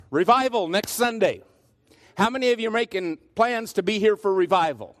Revival next Sunday. How many of you are making plans to be here for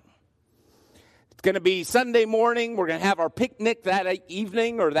revival? It's going to be Sunday morning. We're going to have our picnic that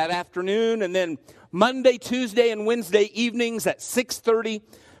evening or that afternoon. And then Monday, Tuesday, and Wednesday evenings at 6:30,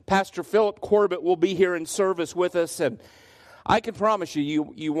 Pastor Philip Corbett will be here in service with us. And I can promise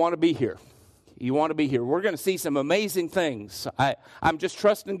you want to be here. You want to be here. We're going to see some amazing things. I'm just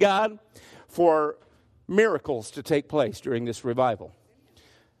trusting God for miracles to take place during this revival.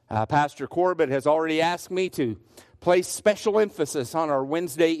 Pastor Corbett has already asked me to place special emphasis on our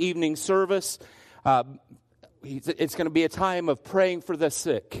Wednesday evening service. It's going to be a time of praying for the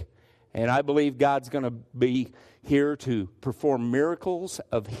sick. And I believe God's going to be here to perform miracles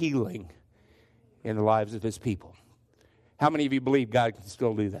of healing in the lives of His people. How many of you believe God can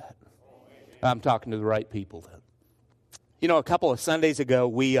still do that? I'm talking to the right people then. You know, a couple of Sundays ago,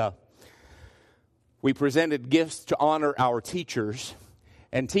 we presented gifts to honor our teachers.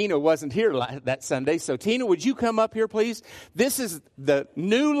 And Tina wasn't here that Sunday. So Tina, would you come up here, please? This is the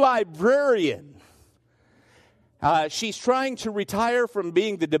new librarian. She's trying to retire from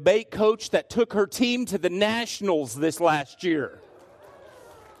being the debate coach that took her team to the Nationals this last year.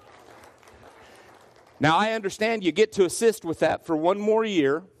 Now, I understand you get to assist with that for one more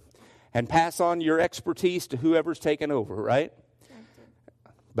year and pass on your expertise to whoever's taken over, right?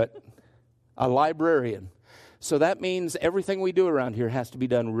 But a librarian. So that means everything we do around here has to be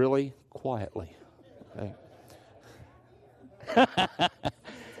done really quietly. Okay.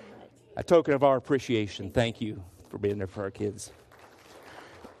 A token of our appreciation. Thank you for being there for our kids.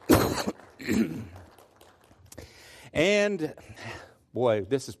 And, boy,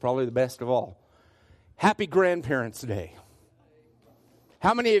 this is probably the best of all. Happy Grandparents' Day.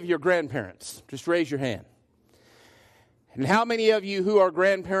 How many of you are grandparents? Just raise your hand. And how many of you who are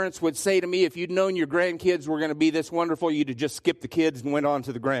grandparents would say to me, if you'd known your grandkids were going to be this wonderful, you'd have just skipped the kids and went on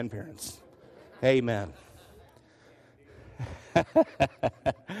to the grandparents? Amen.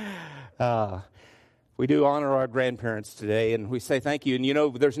 We do honor our grandparents today, and we say thank you. And you know,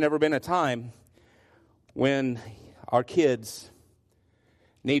 there's never been a time when our kids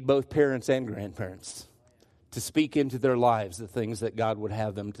need both parents and grandparents to speak into their lives the things that God would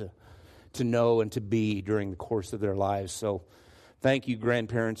have them to know and to be during the course of their lives. So thank you,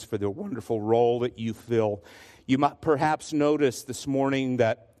 grandparents, for the wonderful role that you fill. You might perhaps notice this morning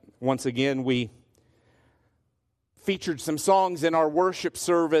that once again we featured some songs in our worship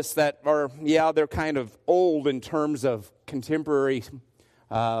service that are, they're kind of old in terms of contemporary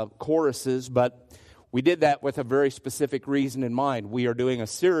choruses, but we did that with a very specific reason in mind. We are doing a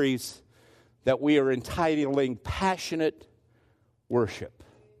series that we are entitling Passionate Worship.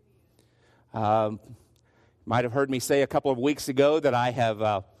 Might have heard me say a couple of weeks ago that I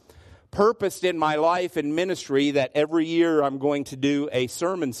have purposed in my life and ministry that every year I'm going to do a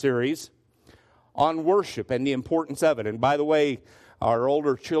sermon series on worship and the importance of it. And by the way, our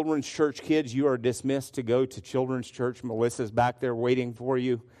older children's church kids, you are dismissed to go to children's church. Melissa's back there waiting for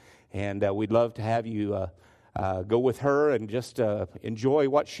you, and we'd love to have you go with her and just enjoy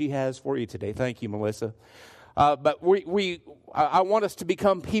what she has for you today. Thank you, Melissa. But I want us to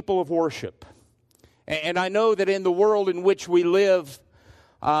become people of worship. And I know that in the world in which we live,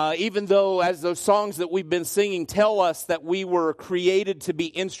 even though as those songs that we've been singing tell us that we were created to be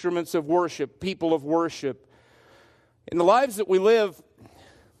instruments of worship, people of worship, in the lives that we live,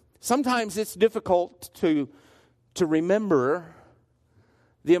 sometimes it's difficult to remember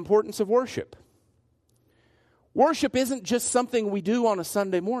the importance of worship. Worship isn't just something we do on a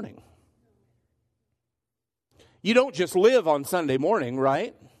Sunday morning. You don't just live on Sunday morning,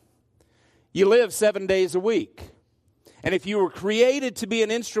 right? You live 7 days a week. And if you were created to be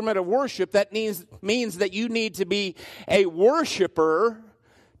an instrument of worship, that means that you need to be a worshiper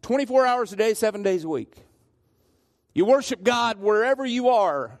 24 hours a day, 7 days a week. You worship God wherever you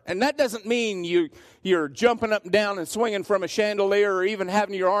are. And that doesn't mean you're jumping up and down and swinging from a chandelier or even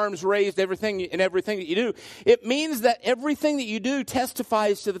having your arms raised, everything that you do. It means that everything that you do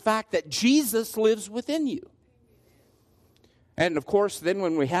testifies to the fact that Jesus lives within you. And, of course, then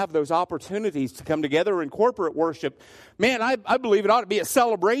when we have those opportunities to come together in corporate worship, man, I believe it ought to be a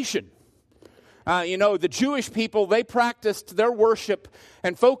celebration. The Jewish people, they practiced their worship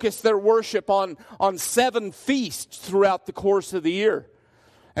and focused their worship on 7 feasts throughout the course of the year.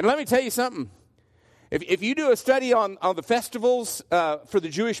 And let me tell you something. If you do a study on the festivals for the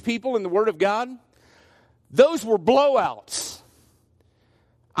Jewish people in the Word of God, those were blowouts.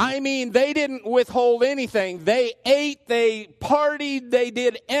 I mean, they didn't withhold anything. They ate, they partied, they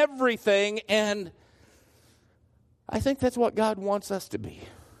did everything, and I think that's what God wants us to be.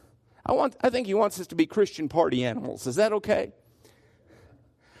 I think He wants us to be Christian party animals. Is that okay?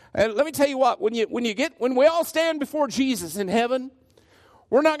 And let me tell you what, when we all stand before Jesus in heaven,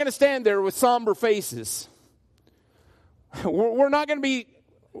 we're not going to stand there with somber faces. We're not going to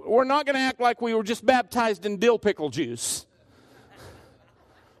act like we were just baptized in dill pickle juice.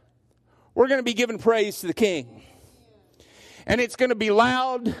 We're going to be giving praise to the King. And it's going to be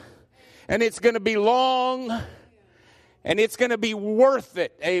loud, and it's going to be long, and it's going to be worth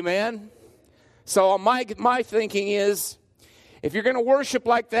it. Amen. So my thinking is, if you're going to worship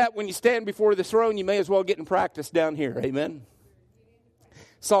like that when you stand before the throne, you may as well get in practice down here. Amen.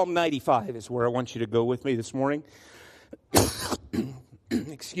 Psalm 95 is where I want you to go with me this morning.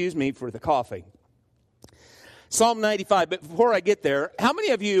 Excuse me for the coughing. Psalm 95. But before I get there, how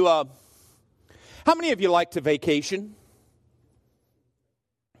many of you like to vacation?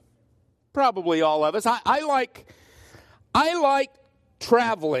 Probably all of us. I like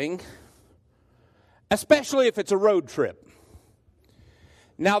traveling, especially if it's a road trip.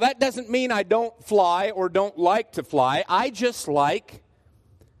 Now, that doesn't mean I don't fly or don't like to fly. I just like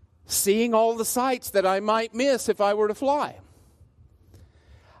seeing all the sights that I might miss if I were to fly.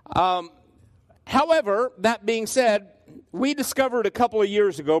 However, that being said, we discovered a couple of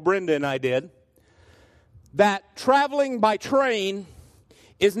years ago, Brenda and I did, that traveling by train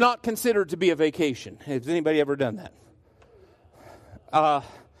is not considered to be a vacation. Has anybody ever done that?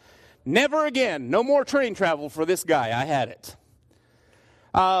 Never again. No more train travel for this guy. I had it.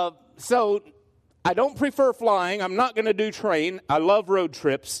 So I don't prefer flying. I'm not going to do train. I love road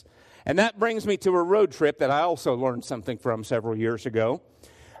trips. And that brings me to a road trip that I also learned something from several years ago.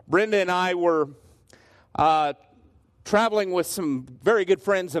 Brenda and I were traveling with some very good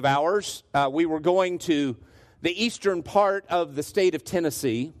friends of ours. We were going to the eastern part of the state of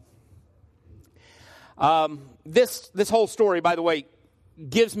Tennessee. This whole story, by the way,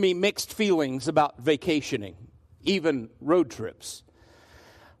 gives me mixed feelings about vacationing, even road trips.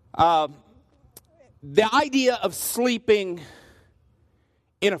 The idea of sleeping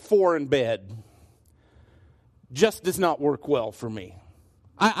in a foreign bed just does not work well for me.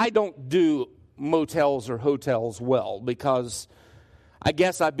 I don't do motels or hotels well because I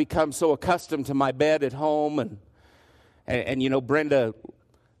guess I've become so accustomed to my bed at home, and you know, Brenda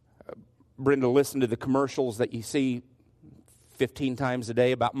listened to the commercials that you see 15 times a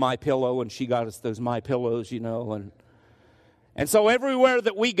day about MyPillow, and she got us those MyPillows, you know, and so everywhere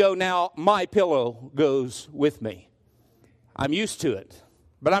that we go now, MyPillow goes with me. I'm used to it,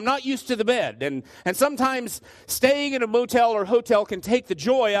 but I'm not used to the bed, and sometimes staying in a motel or hotel can take the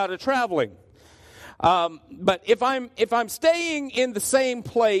joy out of traveling. But if I'm staying in the same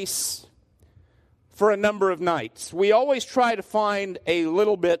place for a number of nights, we always try to find a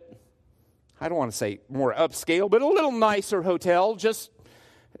little bit, I don't want to say more upscale, but a little nicer hotel, just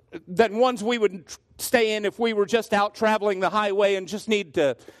than ones we would stay in if we were just out traveling the highway and just need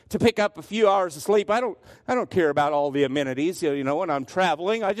to pick up a few hours of sleep. I don't care about all the amenities, you know, when I'm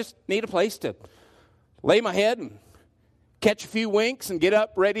traveling. I just need a place to lay my head and catch a few winks and get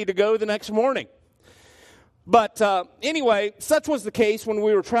up ready to go the next morning. But anyway, such was the case when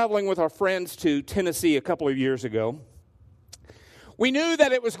we were traveling with our friends to Tennessee a couple of years ago. We knew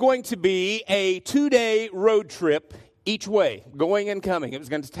that it was going to be a 2-day road trip each way, going and coming. It was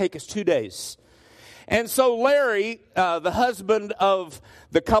going to take us 2 days. And so Larry, the husband of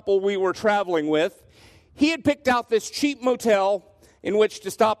the couple we were traveling with, he had picked out this cheap motel in which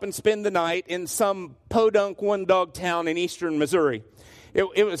to stop and spend the night in some podunk one-dog town in eastern Missouri. It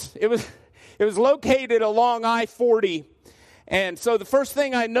was located along I-40, and so the first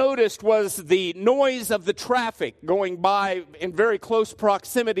thing I noticed was the noise of the traffic going by in very close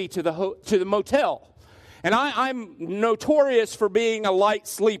proximity to the motel. And I'm notorious for being a light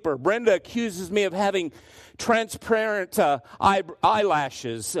sleeper. Brenda accuses me of having transparent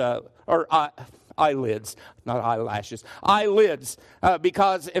eyelashes, eyelids, not eyelashes, eyelids,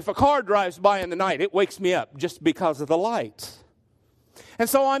 because if a car drives by in the night, it wakes me up just because of the light. And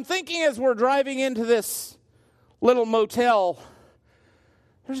so I'm thinking as we're driving into this little motel,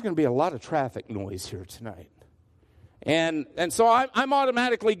 there's going to be a lot of traffic noise here tonight. And so I'm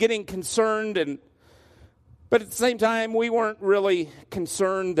automatically getting concerned, but at the same time, we weren't really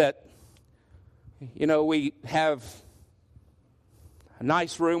concerned that, you know, we have a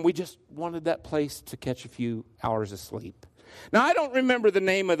nice room. We just wanted that place to catch a few hours of sleep. Now, I don't remember the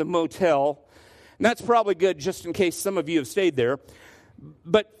name of the motel, and that's probably good just in case some of you have stayed there.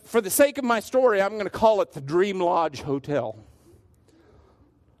 But for the sake of my story, I'm going to call it the Dream Lodge Hotel.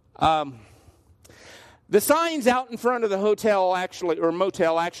 The signs out in front of the hotel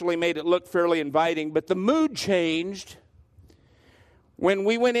motel actually made it look fairly inviting, but the mood changed when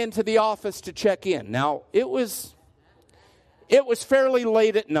we went into the office to check in. Now, it was it was fairly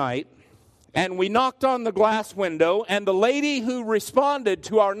late at night, and we knocked on the glass window, and the lady who responded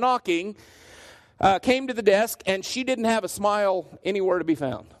to our knocking came to the desk, and she didn't have a smile anywhere to be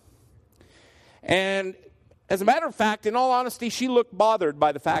found. And as a matter of fact, in all honesty, she looked bothered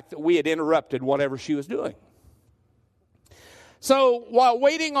by the fact that we had interrupted whatever she was doing. So while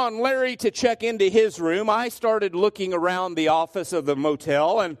waiting on Larry to check into his room, I started looking around the office of the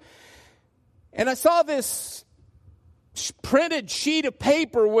motel, and I saw this printed sheet of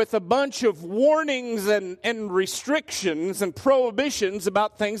paper with a bunch of warnings and restrictions and prohibitions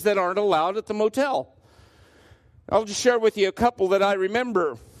about things that aren't allowed at the motel. I'll just share with you a couple that I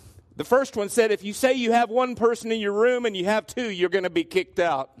remember. The first one said, if you say you have one person in your room and you have two, you're going to be kicked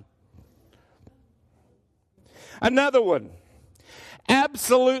out. Another one,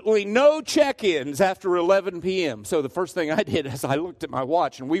 absolutely no check-ins after 11 p.m. So the first thing I did is I looked at my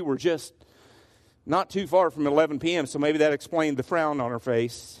watch, and we were just not too far from 11 p.m., so maybe that explained the frown on her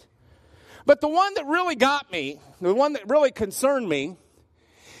face. But the one that really got me, the one that really concerned me,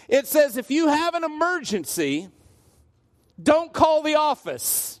 it says, if you have an emergency, don't call the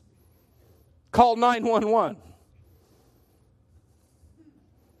office. Call 911.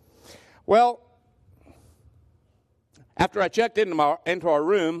 Well, after I checked into our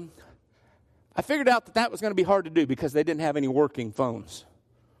room, I figured out that was going to be hard to do because they didn't have any working phones.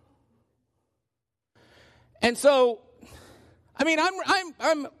 And so, I mean,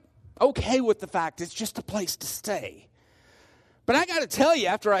 I'm okay with the fact it's just a place to stay. But I got to tell you,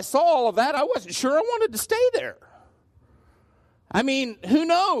 after I saw all of that, I wasn't sure I wanted to stay there. I mean, who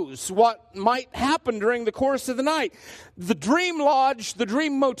knows what might happen during the course of the night. The Dream Lodge, the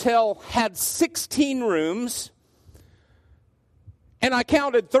Dream Motel, had 16 rooms, and I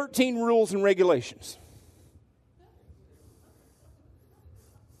counted 13 rules and regulations.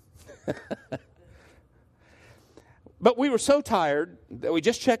 But we were so tired that we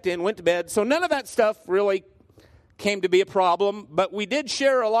just checked in, went to bed, so none of that stuff really came to be a problem, but we did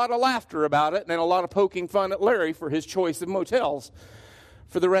share a lot of laughter about it and a lot of poking fun at Larry for his choice of motels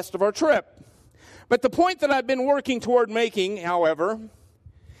for the rest of our trip. But the point that I've been working toward making, however,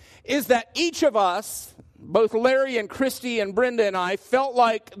 is that each of us, both Larry and Christy and Brenda and I, felt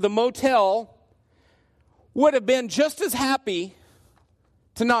like the motel would have been just as happy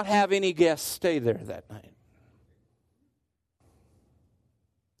to not have any guests stay there that night.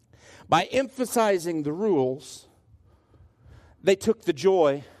 By emphasizing the rules, they took the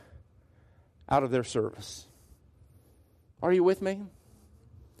joy out of their service. Are you with me?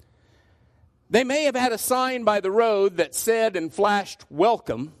 They may have had a sign by the road that said and flashed,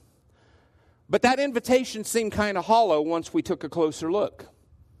 "Welcome," but that invitation seemed kind of hollow once we took a closer look.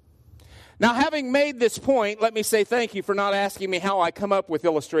 Now, having made this point, let me say thank you for not asking me how I come up with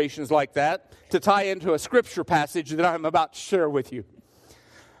illustrations like that to tie into a scripture passage that I'm about to share with you.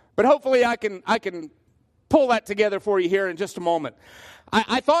 But hopefully I can pull that together for you here in just a moment.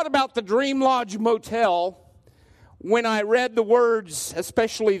 I thought about the Dream Lodge Motel when I read the words,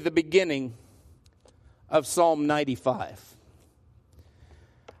 especially the beginning of Psalm 95.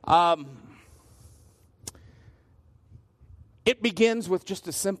 It begins with just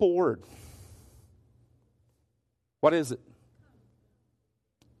a simple word. What is it?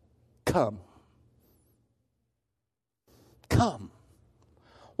 Come. Come.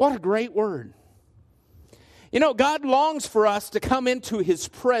 What a great word. You know, God longs for us to come into His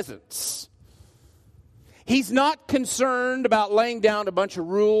presence. He's not concerned about laying down a bunch of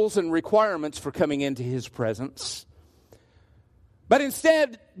rules and requirements for coming into His presence. But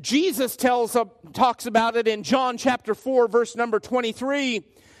instead, Jesus talks about it in John chapter 4, verse number 23,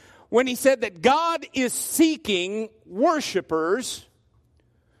 when He said that God is seeking worshipers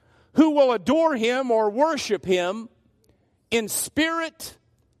who will adore Him or worship Him in spirit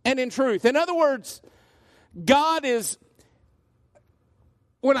and in truth. In other words, God is,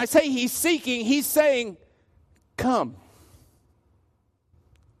 when I say He's seeking, He's saying, come.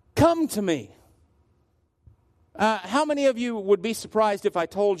 Come to me. How many of you would be surprised if I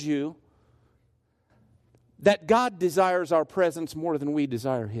told you that God desires our presence more than we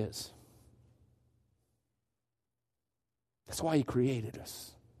desire His? That's why He created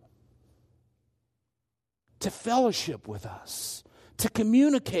us. To fellowship with us. To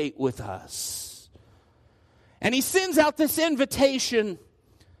communicate with us. And He sends out this invitation,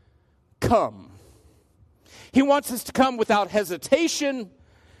 come. He wants us to come without hesitation.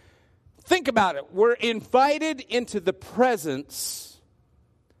 Think about it. We're invited into the presence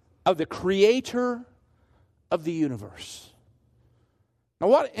of the Creator of the universe.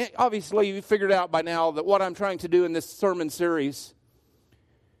 Now, obviously you figured out by now that what I'm trying to do in this sermon series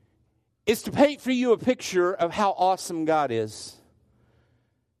is to paint for you a picture of how awesome God is.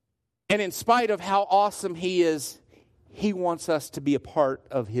 And in spite of how awesome He is, He wants us to be a part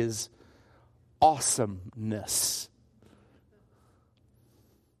of His awesomeness.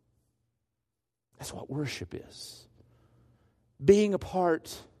 That's what worship is. Being a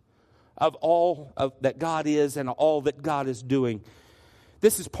part of all that God is and all that God is doing.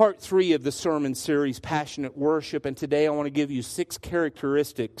 This is part 3 of the sermon series, Passionate Worship, and today I want to give you 6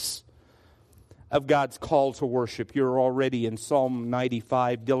 characteristics of God's call to worship. You're already in Psalm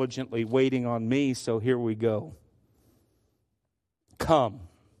 95, diligently waiting on me, so here we go. Come.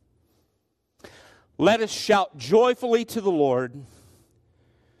 Let us shout joyfully to the Lord.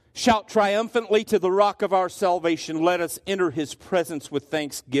 Shout triumphantly to the rock of our salvation. Let us enter His presence with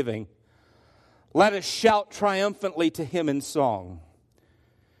thanksgiving. Let us shout triumphantly to Him in song.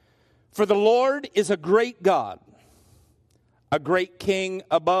 For the Lord is a great God, a great King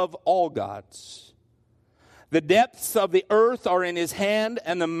above all gods. The depths of the earth are in His hand,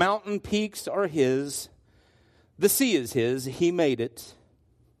 and the mountain peaks are His. The sea is His, He made it.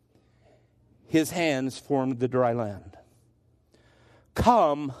 His hands formed the dry land.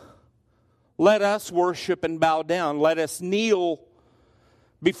 Come, let us worship and bow down. Let us kneel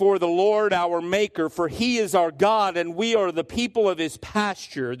before the Lord our Maker, for He is our God, and we are the people of His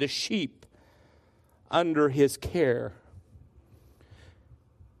pasture, the sheep under His care.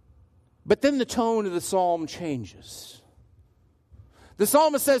 But then the tone of the psalm changes. The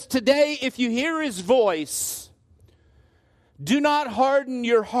psalmist says, today, if you hear His voice, do not harden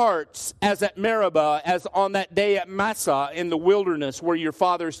your hearts as at Meribah, as on that day at Massah in the wilderness where your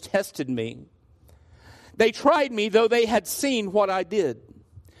fathers tested me. They tried me, though they had seen what I did.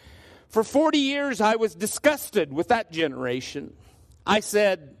 For 40 years I was disgusted with that generation. I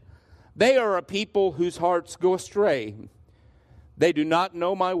said, they are a people whose hearts go astray. They do not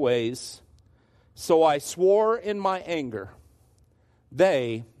know my ways. So I swore in my anger,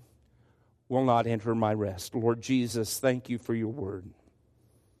 they will not enter my rest. Lord Jesus, thank you for your word.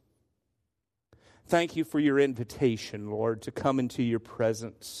 Thank you for your invitation, Lord, to come into your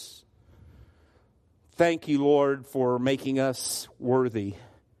presence. Thank you, Lord, for making us worthy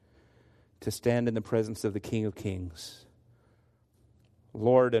to stand in the presence of the King of Kings.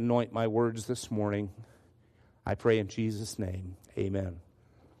 Lord, anoint my words this morning. I pray in Jesus' name. Amen.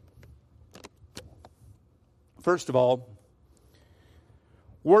 First of all,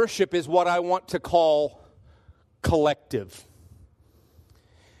 worship is what I want to call collective.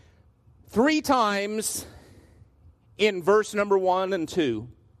 3 times in verse number 1 and 2,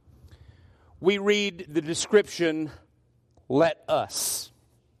 we read the description, let us.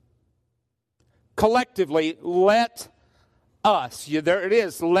 Collectively, let us. There it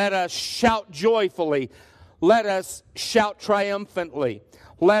is. Let us shout joyfully. Let us shout triumphantly.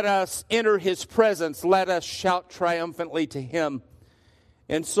 Let us enter His presence. Let us shout triumphantly to Him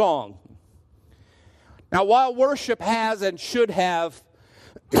in song. Now, while worship has and should have,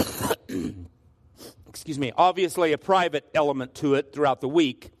 obviously a private element to it throughout the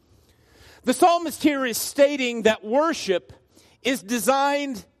week, the psalmist here is stating that worship is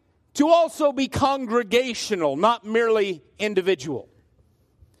designed to also be congregational, not merely individual.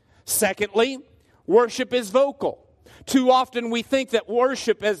 Secondly, worship is vocal. Too often we think that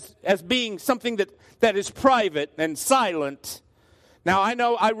worship as being something that is private and silent. Now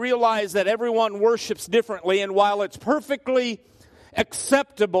I realize that everyone worships differently, and while it's perfectly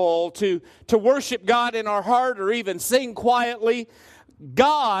acceptable to worship God in our heart or even sing quietly,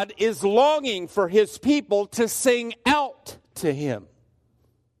 God is longing for His people to sing out to Him.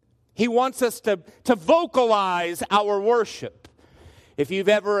 He wants us to vocalize our worship. If you've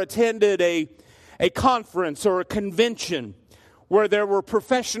ever attended a conference or a convention where there were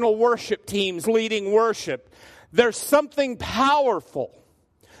professional worship teams leading worship, there's something powerful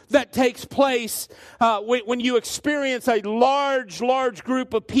that takes place when you experience a large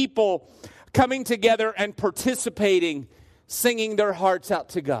group of people coming together and participating, singing their hearts out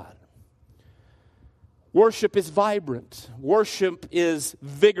to God. Worship is vibrant. Worship is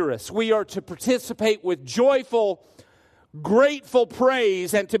vigorous. We are to participate with joyful, grateful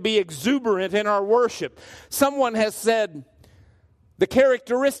praise and to be exuberant in our worship. Someone has said the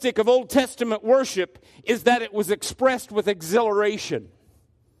characteristic of Old Testament worship is that it was expressed with exhilaration.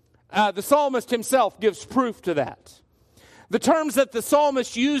 The psalmist himself gives proof to that. The terms that the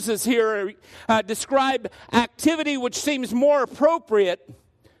psalmist uses here describe activity which seems more appropriate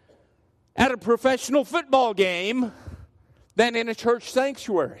at a professional football game than in a church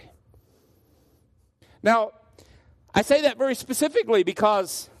sanctuary. Now, I say that very specifically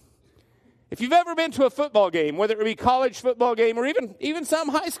because If you've ever been to a football game, whether it be college football game or even some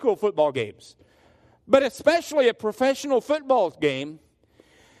high school football games, but especially a professional football game,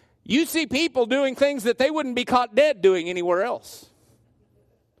 you see people doing things that they wouldn't be caught dead doing anywhere else.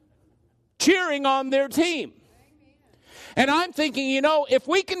 Cheering on their team. And I'm thinking, if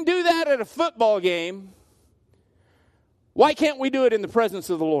we can do that at a football game, why can't we do it in the presence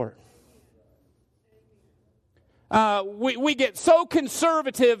of the Lord? We get so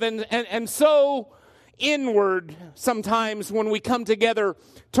conservative and so inward sometimes when we come together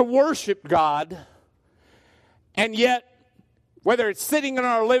to worship God. And yet, whether it's sitting in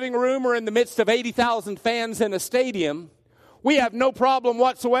our living room or in the midst of 80,000 fans in a stadium, we have no problem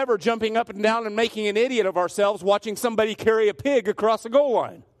whatsoever jumping up and down and making an idiot of ourselves watching somebody carry a pig across the goal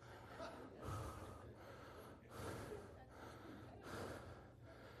line.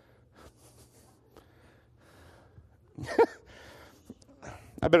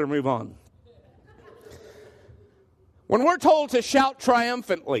 I better move on. When we're told to shout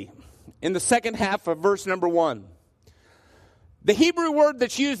triumphantly in the second half of verse number 1, the Hebrew word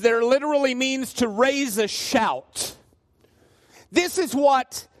that's used there literally means to raise a shout. This is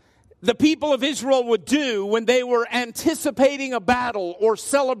what the people of Israel would do when they were anticipating a battle or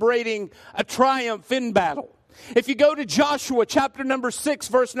celebrating a triumph in battle. If you go to Joshua chapter number 6,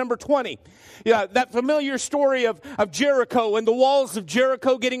 verse number 20, that familiar story of Jericho and the walls of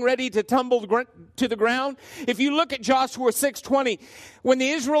Jericho getting ready to tumble to the ground. If you look at Joshua 6:20, when the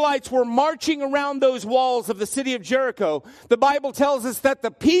Israelites were marching around those walls of the city of Jericho, the Bible tells us that the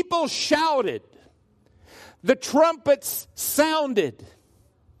people shouted. The trumpets sounded.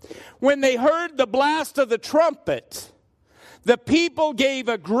 When they heard the blast of the trumpet, the people gave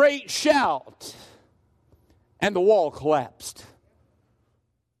a great shout, and the wall collapsed.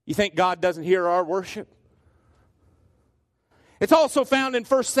 You think God doesn't hear our worship? It's also found in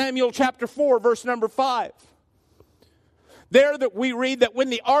 1 Samuel chapter 4, verse number 5. There that we read that when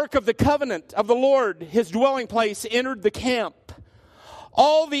the ark of the covenant of the Lord, his dwelling place, entered the camp,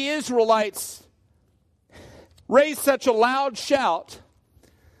 all the Israelites raised such a loud shout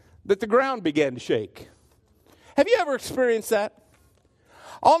that the ground began to shake. Have you ever experienced that?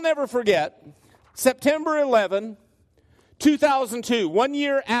 I'll never forget September 11, 2002, 1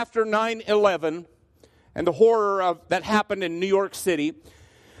 year after 9/11 and the horror that happened in New York City.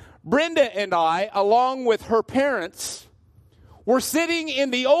 Brenda and I, along with her parents, were sitting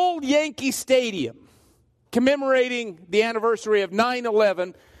in the old Yankee Stadium commemorating the anniversary of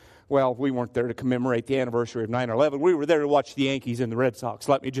 9/11. Well, we weren't there to commemorate the anniversary of 9/11. We were there to watch the Yankees and the Red Sox.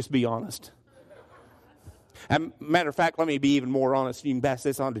 Let me just be honest. And matter of fact, let me be even more honest. You can pass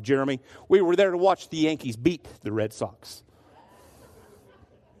this on to Jeremy. We were there to watch the Yankees beat the Red Sox.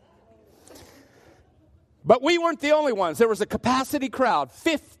 But we weren't the only ones. There was a capacity crowd,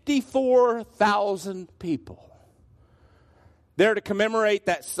 54,000 people, there to commemorate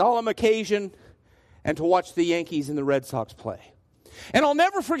that solemn occasion and to watch the Yankees and the Red Sox play. And I'll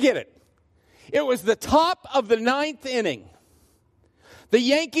never forget it. It was the top of the 9th inning. The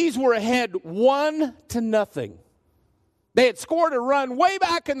Yankees were ahead 1-0. They had scored a run way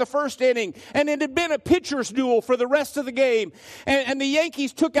back in the first inning, and it had been a pitcher's duel for the rest of the game. And the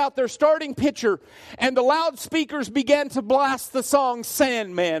Yankees took out their starting pitcher, and the loudspeakers began to blast the song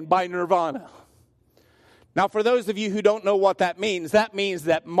Sandman by Nirvana. Now, for those of you who don't know what that means that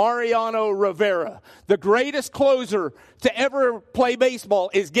Mariano Rivera, the greatest closer to ever play baseball,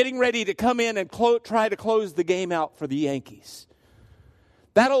 is getting ready to come in and try to close the game out for the Yankees.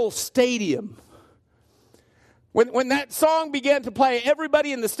 That old stadium. When that song began to play,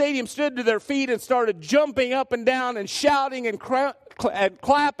 everybody in the stadium stood to their feet and started jumping up and down and shouting and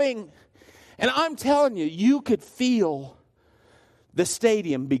clapping. And I'm telling you, you could feel the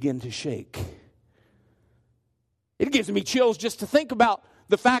stadium begin to shake. It gives me chills just to think about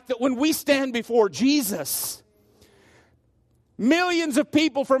the fact that when we stand before Jesus, millions of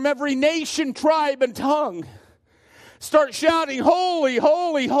people from every nation, tribe, and tongue start shouting, "Holy,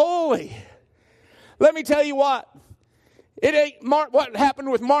 holy, holy." Let me tell you what. It ain't what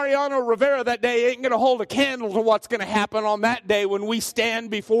happened with Mariano Rivera that day ain't going to hold a candle to what's going to happen on that day when we stand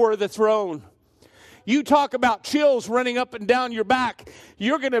before the throne. You talk about chills running up and down your back.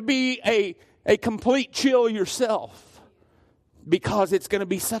 You're going to be a complete chill yourself because it's going to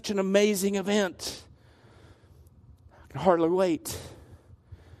be such an amazing event. I can hardly wait.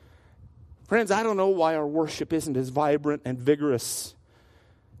 Friends, I don't know why our worship isn't as vibrant and vigorous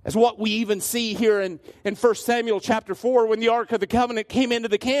as what we even see here in 1 Samuel chapter 4 when the Ark of the Covenant came into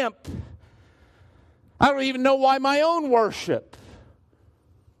the camp. I don't even know why my own worship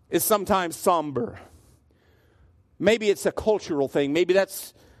is sometimes somber. Maybe it's a cultural thing. Maybe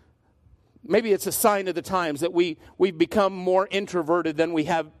that's maybe it's a sign of the times that we've become more introverted than we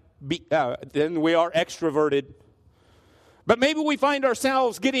are extroverted. But maybe we find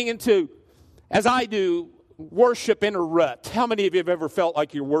ourselves getting into, as I do, worship in a rut. How many of you have ever felt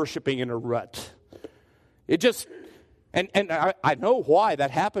like you're worshiping in a rut? It just, and I know why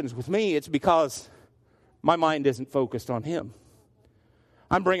that happens with me. It's because my mind isn't focused on Him.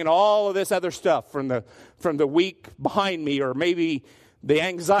 I'm bringing all of this other stuff from the week behind me, or maybe the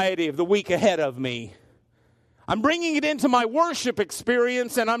anxiety of the week ahead of me. I'm bringing it into my worship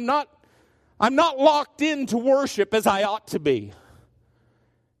experience, and I'm not locked into worship as I ought to be.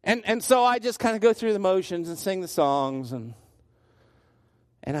 And so I just kind of go through the motions and sing the songs, and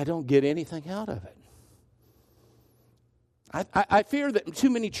I don't get anything out of it. I fear that too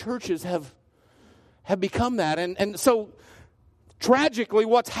many churches have become that. And so tragically,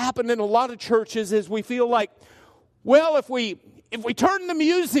 what's happened in a lot of churches is we feel like, well, if we turn the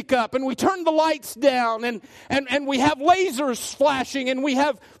music up and we turn the lights down and we have lasers flashing and we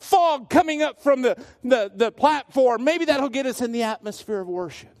have fog coming up from the platform, maybe that'll get us in the atmosphere of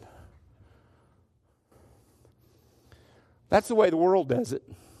worship. That's the way the world does it.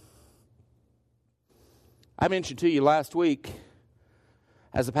 I mentioned to you last week,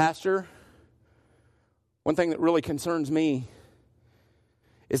 as a pastor, one thing that really concerns me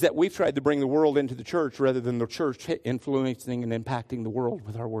is that we've tried to bring the world into the church rather than the church influencing and impacting the world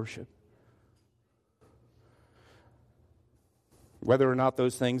with our worship. Whether or not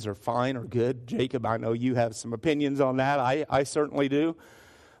those things are fine or good, Jacob, I know you have some opinions on that. I certainly do.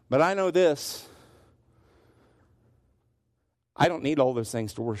 But I know this. I don't need all those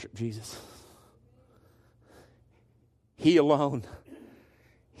things to worship Jesus. He alone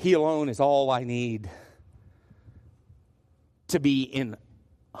is all I need to be in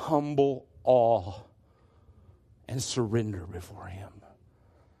humble awe and surrender before Him.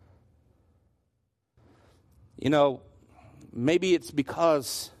 You know, maybe it's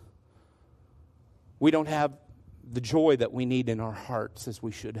because we don't have the joy that we need in our hearts as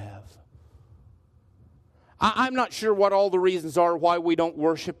we should have. I'm not sure what all the reasons are why we don't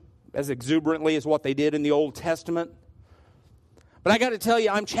worship as exuberantly as what they did in the Old Testament. But I got to tell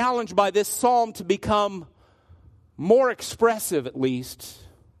you, I'm challenged by this psalm to become more expressive, at least,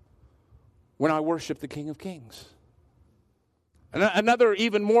 when I worship the King of Kings. Another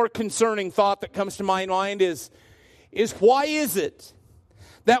even more concerning thought that comes to my mind is why is it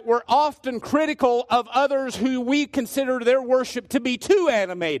that we're often critical of others who we consider their worship to be too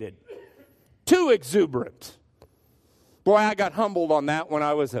animated, too exuberant? Boy, I got humbled on that when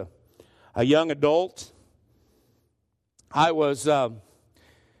I was a young adult. I was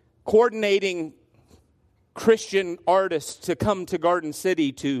coordinating Christian artists to come to Garden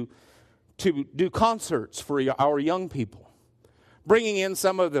City to do concerts for our young people, bringing in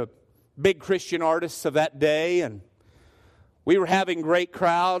some of the big Christian artists of that day, and we were having great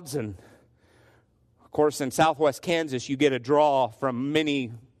crowds. And of course, in Southwest Kansas, you get a draw from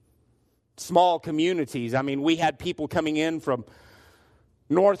many small communities. I mean, we had people coming in from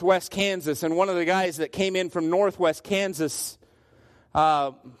Northwest Kansas, and one of the guys that came in from Northwest Kansas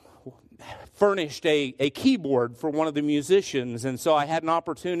furnished a keyboard for one of the musicians, and so I had an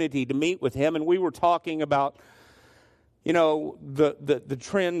opportunity to meet with him, and we were talking about, you know, the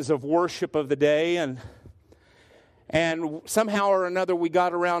trends of worship of the day, and somehow or another we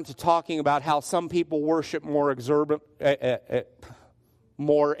got around to talking about how some people worship more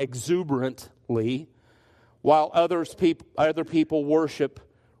exuberantly, while other people worship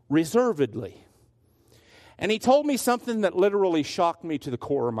reservedly. And he told me something that literally shocked me to the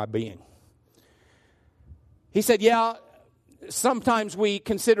core of my being. He said, yeah, sometimes we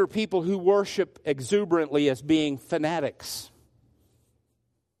consider people who worship exuberantly as being fanatics.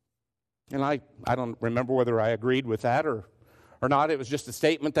 And I don't remember whether I agreed with that or not. It was just a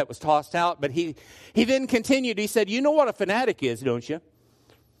statement that was tossed out. But he then continued. He said, you know what a fanatic is, don't you?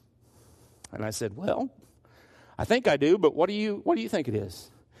 And I said, well, I think I do, but what do you think it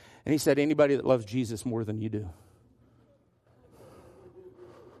is? And he said, anybody that loves Jesus more than you do.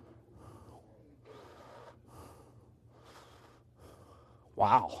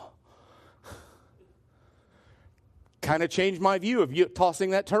 Wow. Kind of changed my view of you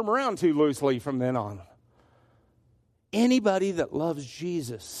tossing that term around too loosely from then on. Anybody that loves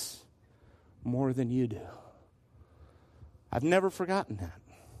Jesus more than you do. I've never forgotten that.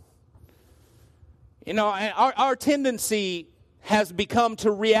 You know, our tendency has become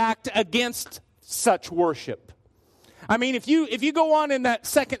to react against such worship. I mean, if you go on in that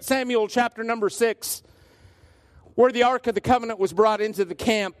 2 Samuel chapter number 6, where the Ark of the Covenant was brought into the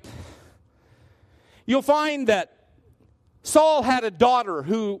camp, you'll find that Saul had a daughter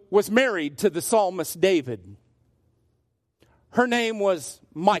who was married to the psalmist David. Her name was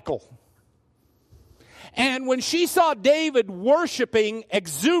Michal. And when she saw David worshiping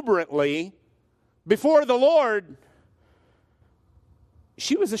exuberantly before the Lord,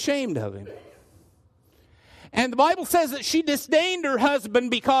 she was ashamed of him. And the Bible says that she disdained her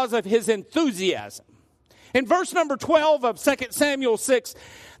husband because of his enthusiasm. In verse number 12 of 2 Samuel 6,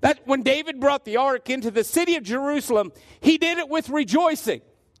 that when David brought the ark into the city of Jerusalem, he did it with rejoicing.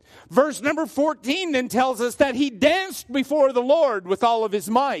 Verse number 14 then tells us that he danced before the Lord with all of his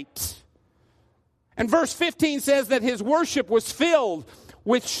might. And verse 15 says that his worship was filled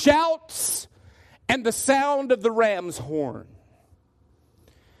with shouts and the sound of the ram's horn.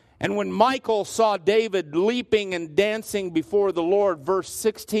 And when Michal saw David leaping and dancing before the Lord, verse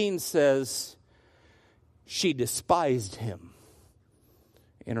 16 says, she despised him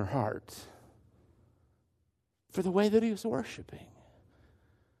in her heart for the way that he was worshiping.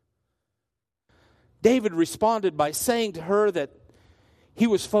 David responded by saying to her that he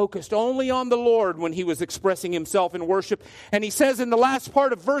was focused only on the Lord when he was expressing himself in worship. And he says in the last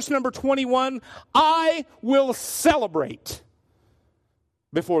part of verse number 21, I will celebrate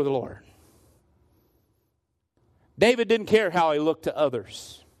before the Lord. David didn't care how he looked to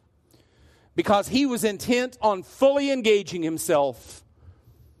others because he was intent on fully engaging himself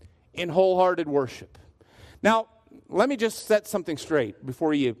in wholehearted worship. Now, let me just set something straight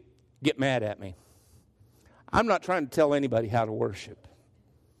before you get mad at me. I'm not trying to tell anybody how to worship.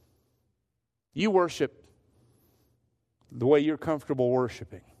 You worship the way you're comfortable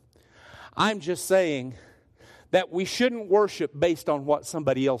worshiping. I'm just saying that we shouldn't worship based on what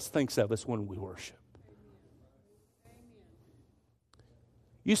somebody else thinks of us when we worship.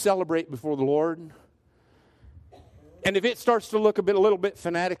 You celebrate before the Lord, and if it starts to look a little bit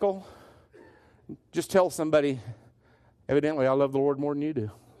fanatical, just tell somebody, evidently I love the Lord more than you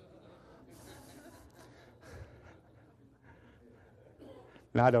do.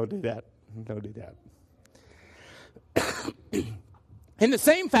 No, don't do that. Don't do that. In the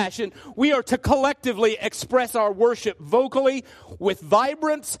same fashion, we are to collectively express our worship vocally with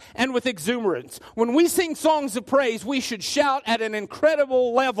vibrance and with exuberance. When we sing songs of praise, we should shout at an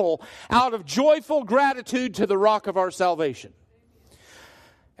incredible level out of joyful gratitude to the rock of our salvation.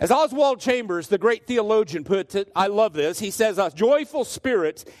 As Oswald Chambers, the great theologian, puts it, I love this. He says, a joyful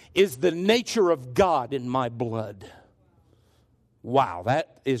spirit is the nature of God in my blood. Wow,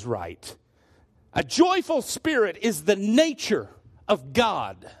 that is right. A joyful spirit is the nature of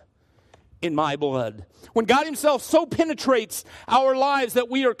God in my blood. When God himself so penetrates our lives that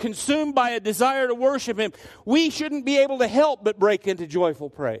we are consumed by a desire to worship him, we shouldn't be able to help but break into joyful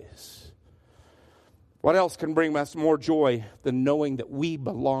praise. What else can bring us more joy than knowing that we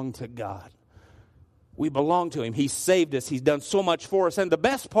belong to God? We belong to him. He saved us. He's done so much for us. And the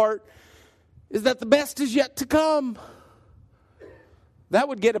best part is that the best is yet to come. That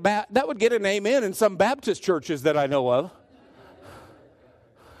would get an amen in some Baptist churches that I know of.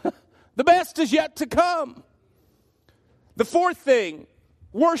 The best is yet to come. The fourth thing,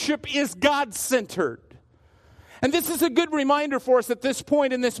 worship is God-centered. And this is a good reminder for us at this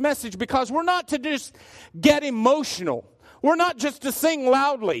point in this message, because we're not to just get emotional. We're not just to sing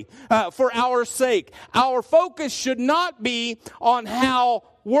loudly for our sake. Our focus should not be on how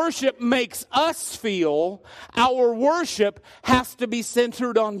worship makes us feel. Our worship has to be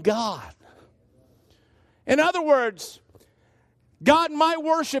centered on God. In other words, God, my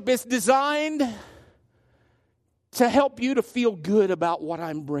worship is designed to help you to feel good about what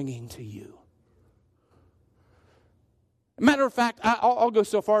I'm bringing to you. Matter of fact, I'll go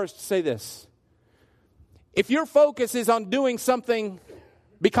so far as to say this. If your focus is on doing something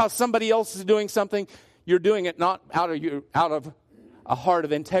because somebody else is doing something, you're doing it not out of a heart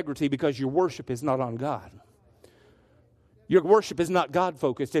of integrity, because your worship is not on God. Your worship is not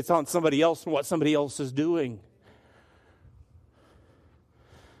God-focused. It's on somebody else and what somebody else is doing.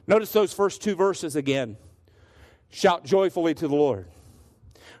 Notice those first two verses again. Shout joyfully to the Lord.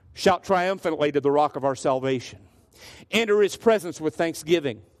 Shout triumphantly to the rock of our salvation. Enter his presence with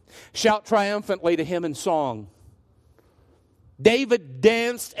thanksgiving. Shout triumphantly to him in song. David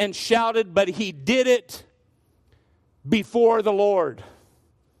danced and shouted, but he did it before the Lord.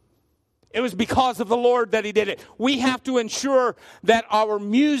 It was because of the Lord that he did it. We have to ensure that our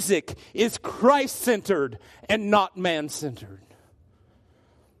music is Christ-centered and not man-centered.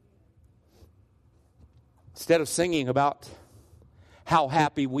 Instead of singing about how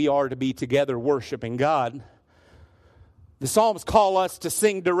happy we are to be together worshiping God, the Psalms call us to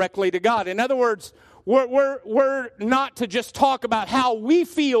sing directly to God. In other words, we're not to just talk about how we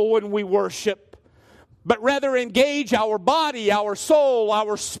feel when we worship, but rather engage our body, our soul,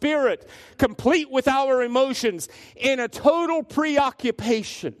 our spirit, complete with our emotions, in a total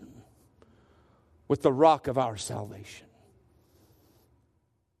preoccupation with the rock of our salvation.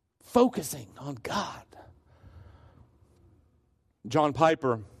 Focusing on God. John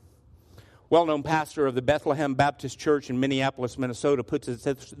Piper, well-known pastor of the Bethlehem Baptist Church in Minneapolis, Minnesota, puts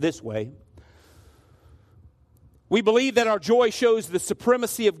it this way. We believe that our joy shows the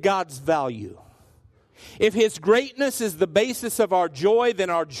supremacy of God's value. If His greatness is the basis of our joy, then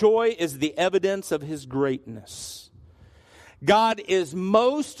our joy is the evidence of His greatness. God is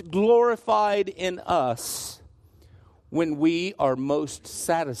most glorified in us when we are most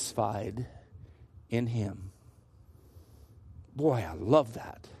satisfied in Him. Boy, I love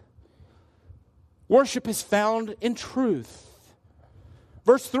that. Worship is found in truth.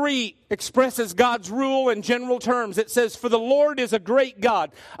 Verse 3 expresses God's rule in general terms. It says, "For the Lord is a great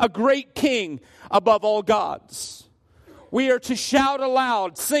God, a great King above all gods." We are to shout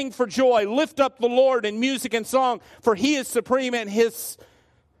aloud, sing for joy, lift up the Lord in music and song, for He is supreme, and His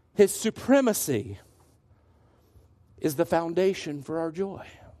supremacy is the foundation for our joy.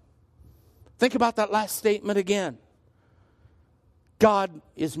 Think about that last statement again. God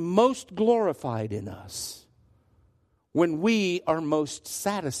is most glorified in us when we are most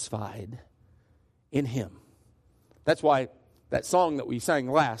satisfied in Him. That's why that song that we sang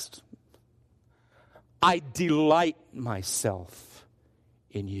last, I delight myself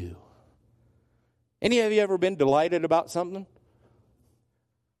in you. Any of you ever been delighted about something?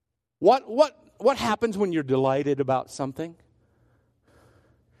 What happens when you're delighted about something?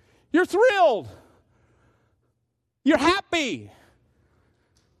 You're thrilled. You're happy.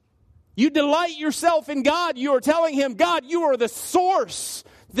 You delight yourself in God. You are telling Him, God, you are the source,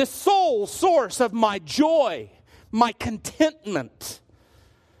 the sole source of my joy, my contentment.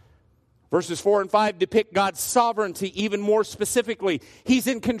 Verses 4 and 5 depict God's sovereignty even more specifically. He's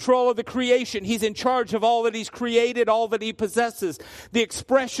in control of the creation. He's in charge of all that He's created, all that He possesses. The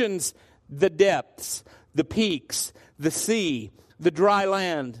expressions, the depths, the peaks, the sea, the dry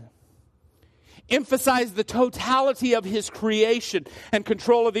land, emphasize the totality of His creation and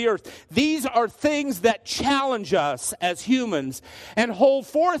control of the earth. These are things that challenge us as humans and hold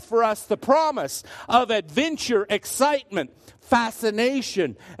forth for us the promise of adventure, excitement,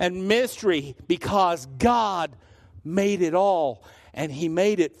 fascination, and mystery, because God made it all, and He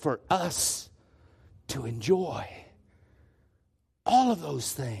made it for us to enjoy. All of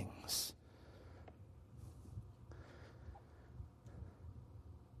those things.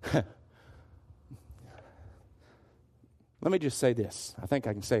 Let me just say this. I think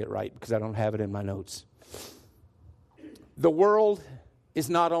I can say it right because I don't have it in my notes. The world is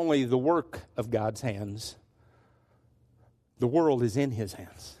not only the work of God's hands, the world is in His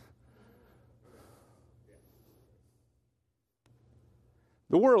hands.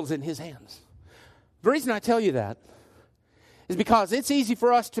 The world's in His hands. The reason I tell you that is because it's easy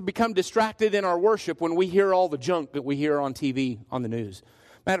for us to become distracted in our worship when we hear all the junk that we hear on TV, on the news.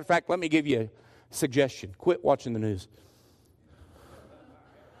 Matter of fact, let me give you a suggestion. Quit watching the news.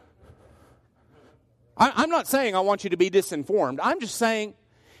 I'm not saying I want you to be disinformed. I'm just saying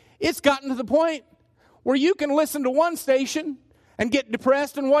it's gotten to the point where you can listen to one station and get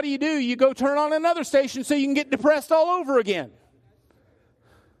depressed, and what do? You go turn on another station so you can get depressed all over again.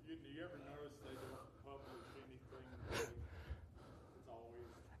 You ever notice they don't publish anything?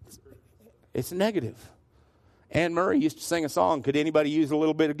 It's always It's negative. Anne Murray used to sing a song, "Could anybody use a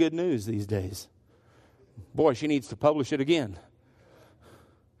little bit of good news these days?" Boy, she needs to publish it again.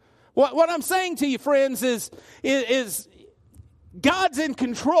 What I'm saying to you, friends, is God's in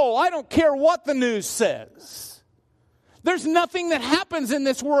control. I don't care what the news says. There's nothing that happens in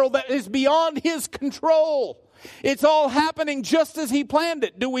this world that is beyond His control. It's all happening just as He planned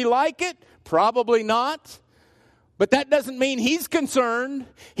it. Do we like it? Probably not. But that doesn't mean He's concerned.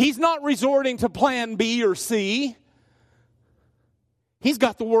 He's not resorting to plan B or C. He's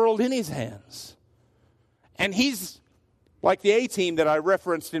got the world in His hands. And He's like the A-team that I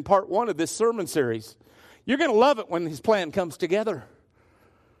referenced in part 1 of this sermon series. You're going to love it when His plan comes together.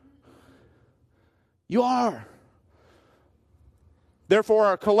 You are. Therefore,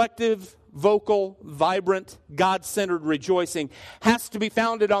 our collective, vocal, vibrant, God-centered rejoicing has to be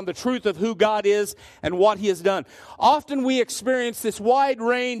founded on the truth of who God is and what He has done. Often we experience this wide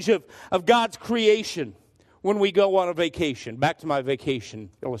range of God's creation when we go on a vacation. Back to my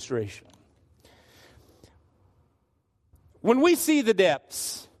vacation illustration. When we see the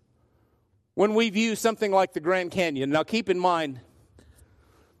depths, when we view something like the Grand Canyon, now keep in mind,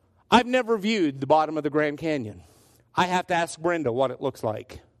 I've never viewed the bottom of the Grand Canyon. I have to ask Brenda what it looks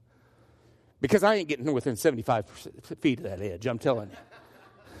like. Because I ain't getting within 75 feet of that edge, I'm telling you.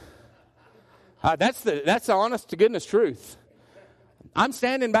 That's the honest to goodness truth. I'm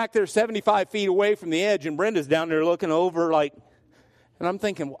standing back there 75 feet away from the edge, and Brenda's down there looking over like, and I'm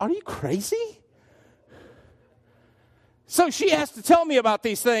thinking, are you crazy? So she has to tell me about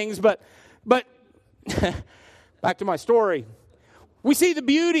these things, but back to my story. We see the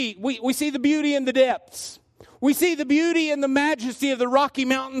beauty. We see the beauty in the depths. We see the beauty and the majesty of the Rocky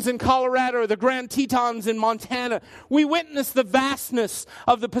Mountains in Colorado or the Grand Tetons in Montana. We witness the vastness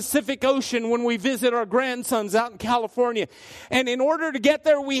of the Pacific Ocean when we visit our grandsons out in California. And in order to get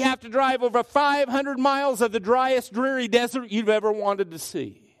there, we have to drive over 500 miles of the driest, dreary desert you've ever wanted to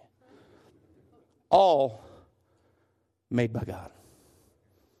see. All made by God.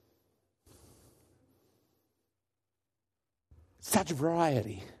 Such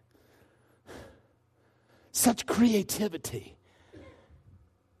variety. Such creativity.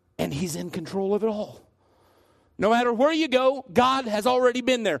 And He's in control of it all. No matter where you go, God has already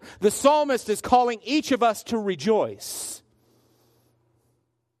been there. The psalmist is calling each of us to rejoice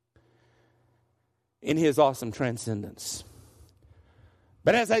in His awesome transcendence.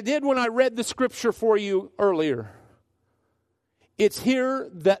 But as I did when I read the scripture for you earlier, it's here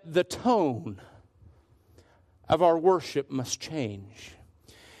that the tone of our worship must change.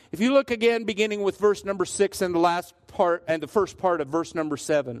 If you look again, beginning with verse number 6 and the last part and the first part of verse number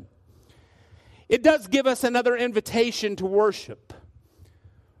 7, it does give us another invitation to worship.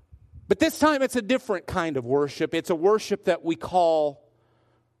 But this time it's a different kind of worship. It's a worship that we call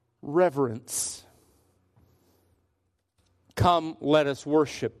reverence. Come, let us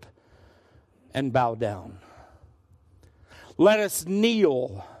worship and bow down. Let us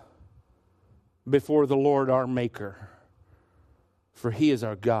kneel before the Lord our Maker. For He is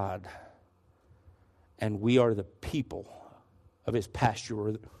our God, and we are the people of His pasture.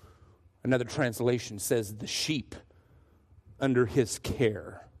 Or another translation says the sheep under His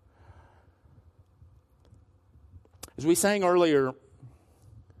care. As we sang earlier,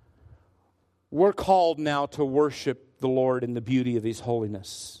 we're called now to worship the Lord in the beauty of His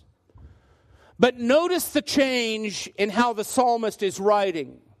holiness. But notice the change in how the psalmist is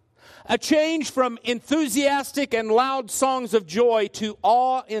writing. A change from enthusiastic and loud songs of joy to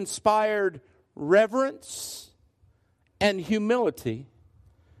awe-inspired reverence and humility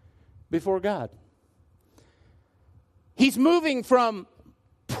before God. He's moving from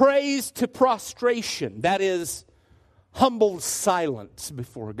praise to prostration, that is, humbled silence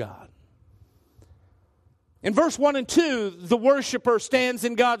before God. In verse 1 and 2, the worshiper stands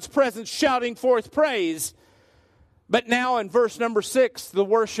in God's presence shouting forth praise. But now in verse number 6, the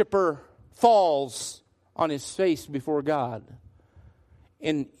worshiper falls on his face before God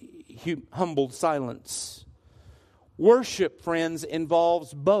in humbled silence. Worship, friends,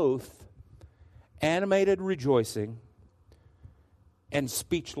 involves both animated rejoicing and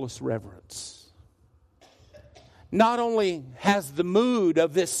speechless reverence. Not only has the mood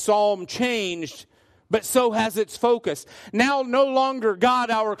of this psalm changed, but so has its focus. Now no longer God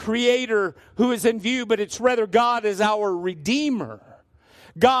our Creator who is in view, but it's rather God as our Redeemer.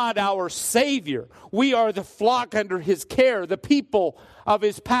 God our Savior. We are the flock under His care, the people of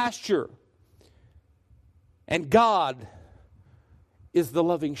His pasture. And God is the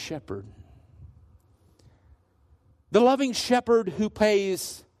loving shepherd. The loving shepherd who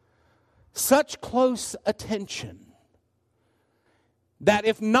pays such close attention that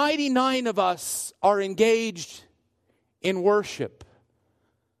if 99 of us are engaged in worship,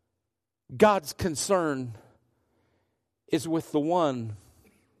 God's concern is with the one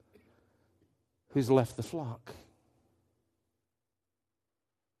who's left the flock.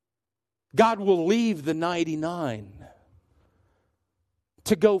 God will leave the 99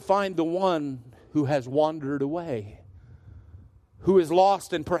 to go find the one who has wandered away, who is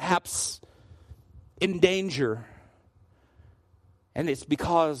lost and perhaps in danger. And it's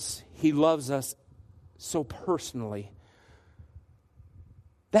because He loves us so personally.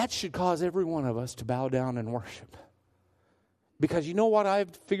 That should cause every one of us to bow down and worship. Because you know what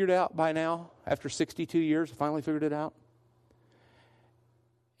I've figured out by now, after 62 years, I finally figured it out?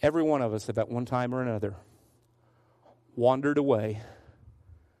 Every one of us have at one time or another wandered away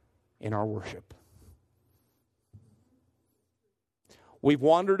in our worship. We've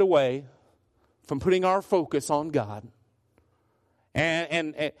wandered away from putting our focus on God.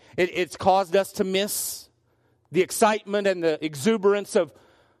 And it's caused us to miss the excitement and the exuberance of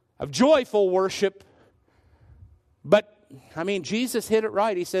joyful worship. But, I mean, Jesus hit it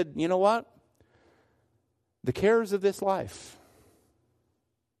right. He said, you know what? The cares of this life,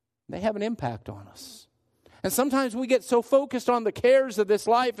 they have an impact on us. And sometimes we get so focused on the cares of this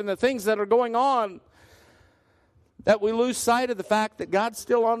life and the things that are going on that we lose sight of the fact that God's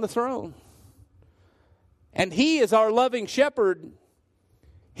still on the throne. And He is our loving shepherd.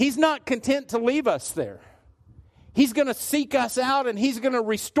 He's not content to leave us there. He's going to seek us out and He's going to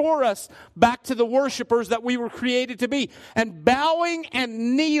restore us back to the worshipers that we were created to be. And bowing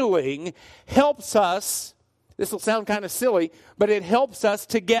and kneeling helps us, this will sound kind of silly, but it helps us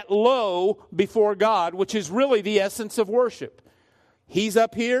to get low before God, which is really the essence of worship. He's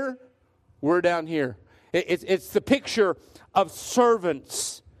up here, we're down here. It's the picture of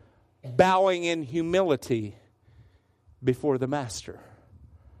servants bowing in humility before the master.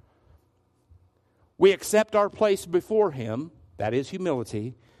 We accept our place before Him, that is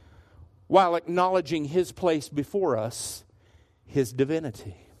humility, while acknowledging His place before us, His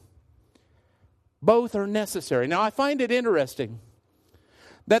divinity. Both are necessary. Now, I find it interesting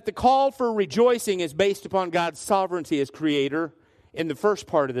that the call for rejoicing is based upon God's sovereignty as creator in the first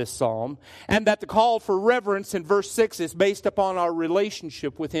part of this psalm, and that the call for reverence in verse 6 is based upon our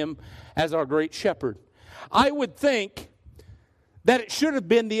relationship with Him as our great shepherd. I would think that it should have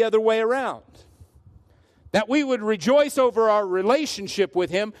been the other way around. That we would rejoice over our relationship with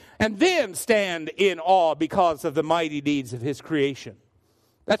Him and then stand in awe because of the mighty deeds of His creation.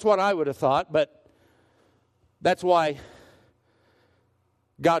 That's what I would have thought, but that's why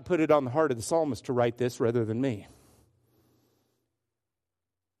God put it on the heart of the psalmist to write this rather than me.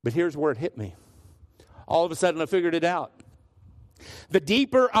 But here's where it hit me. All of a sudden I figured it out. The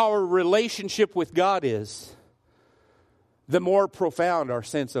deeper our relationship with God is, the more profound our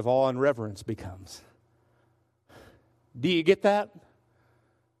sense of awe and reverence becomes. Do you get that?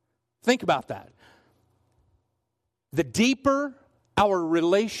 Think about that. The deeper our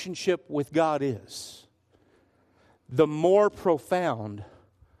relationship with God is, the more profound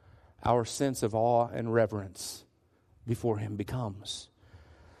our sense of awe and reverence before Him becomes.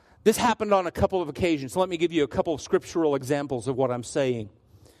 This happened on a couple of occasions. Let me give you a couple of scriptural examples of what I'm saying.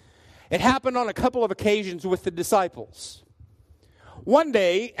 It happened on a couple of occasions with the disciples. One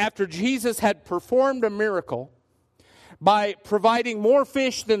day, after Jesus had performed a miracle by providing more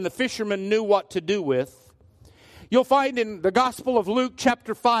fish than the fishermen knew what to do with, you'll find in the Gospel of Luke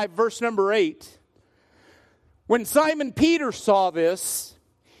chapter 5, verse number 8, when Simon Peter saw this,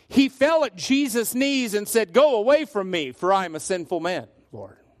 he fell at Jesus' knees and said, "Go away from me, for I am a sinful man,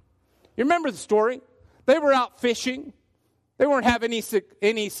 Lord." You remember the story? They were out fishing. They weren't having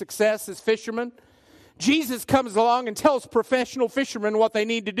any success as fishermen. Jesus comes along and tells professional fishermen what they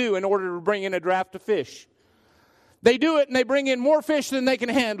need to do in order to bring in a draft of fish. They do it and they bring in more fish than they can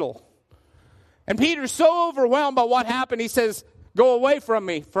handle. And Peter's so overwhelmed by what happened, he says, "Go away from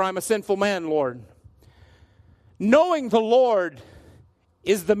me, for I'm a sinful man, Lord." Knowing the Lord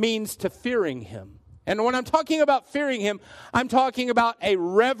is the means to fearing Him. And when I'm talking about fearing Him, I'm talking about a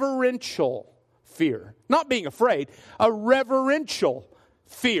reverential fear. Not being afraid, a reverential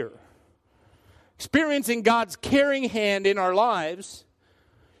fear. Experiencing God's caring hand in our lives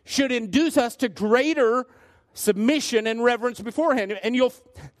should induce us to greater submission and reverence before Him. And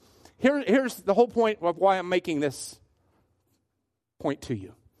here's the whole point of why I'm making this point to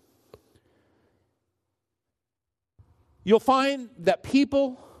you. You'll find that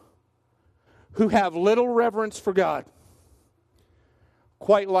people who have little reverence for God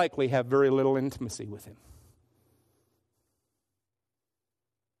quite likely have very little intimacy with Him.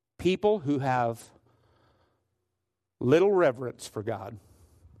 People who have little reverence for God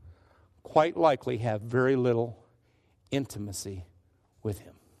quite likely have very little intimacy with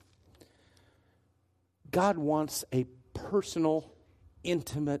Him. God wants a personal,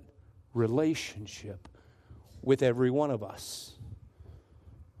 intimate relationship with every one of us.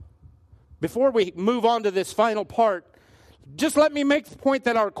 Before we move on to this final part, just let me make the point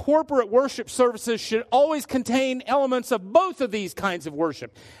that our corporate worship services should always contain elements of both of these kinds of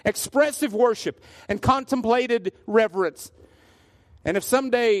worship. Expressive worship and contemplated reverence. And if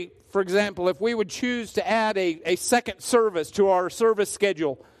someday, for example, if we would choose to add a second service to our service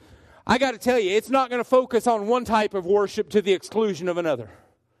schedule, I got to tell you, it's not going to focus on one type of worship to the exclusion of another.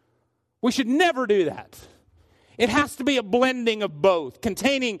 We should never do that. It has to be a blending of both,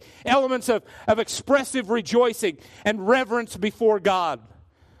 containing elements of expressive rejoicing and reverence before God.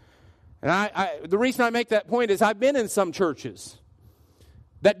 And the reason I make that point is I've been in some churches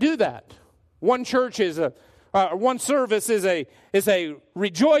that do that. One church is one service is a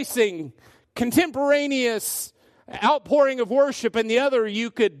rejoicing, contemporaneous outpouring of worship, and the other you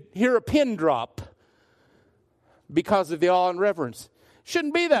could hear a pin drop because of the awe and reverence.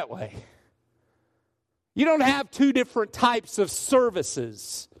 Shouldn't be that way. You don't have two different types of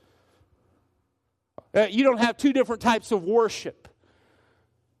services. You don't have two different types of worship.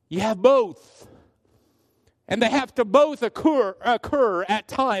 You have both. And they have to both occur at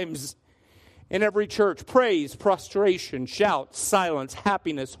times in every church. Praise, prostration, shout, silence,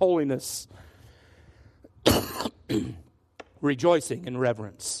 happiness, holiness, rejoicing, and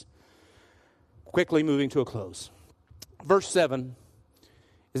reverence. Quickly moving to a close. Verse 7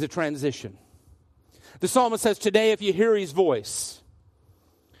 is a transition. The psalmist says, today if you hear his voice.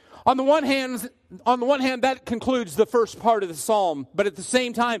 On the one hand, that concludes the first part of the psalm, but at the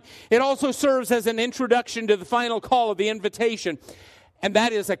same time, it also serves as an introduction to the final call of the invitation, and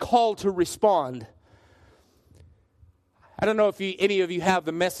that is a call to respond. I don't know if any of you have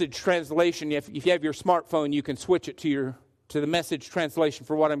the Message translation. If you have your smartphone, you can switch it to the Message translation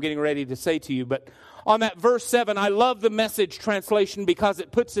for what I'm getting ready to say to you. But on that verse 7, I love the Message translation because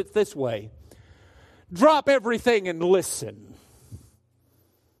it puts it this way. Drop everything and listen.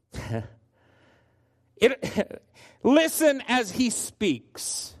 Listen as he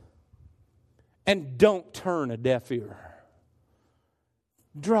speaks, and don't turn a deaf ear.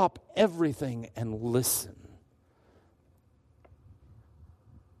 Drop everything and listen.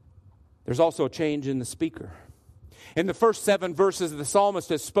 There's also a change in the speaker. In the first 7 verses, the psalmist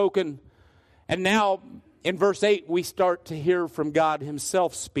has spoken, and now in verse 8, we start to hear from God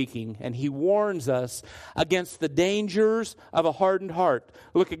himself speaking, and he warns us against the dangers of a hardened heart.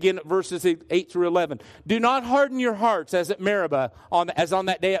 Look again at verses 8 through 11. Do not harden your hearts as at Meribah, as on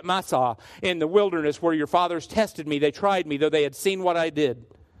that day at Massah, in the wilderness where your fathers tested me. They tried me, though they had seen what I did.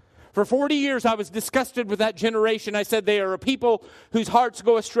 For 40 years I was disgusted with that generation. I said, they are a people whose hearts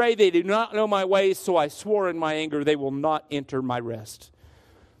go astray. They do not know my ways, so I swore in my anger, they will not enter my rest.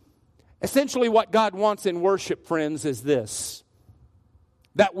 Essentially, what God wants in worship, friends, is this.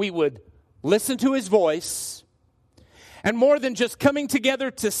 That we would listen to his voice, and more than just coming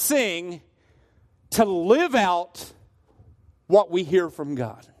together to sing, to live out what we hear from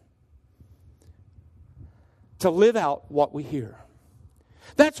God. To live out what we hear.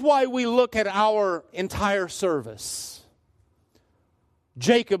 That's why we look at our entire service.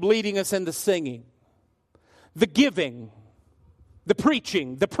 Jacob leading us in the singing, the giving, the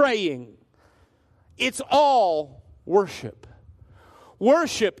preaching, the praying. It's all worship.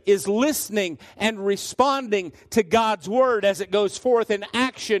 Worship is listening and responding to God's word as it goes forth in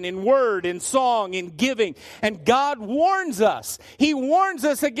action, in word, in song, in giving. And God warns us. He warns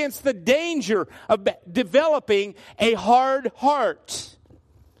us against the danger of developing a hard heart.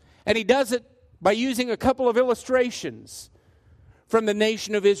 And he does it by using a couple of illustrations from the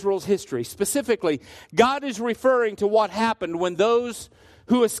nation of Israel's history. Specifically, God is referring to what happened when those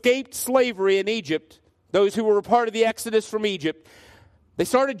who escaped slavery in Egypt, those who were a part of the Exodus from Egypt, they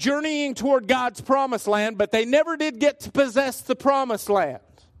started journeying toward God's promised land, but they never did get to possess the promised land.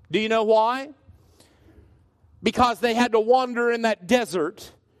 Do you know why? Because they had to wander in that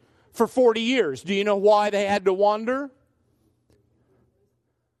desert for 40 years. Do you know why they had to wander?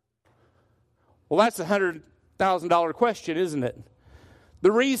 Well, that's a $100,000 question, isn't it?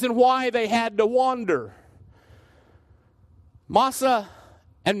 The reason why they had to wander. Massah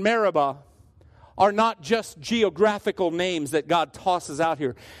and Meribah are not just geographical names that God tosses out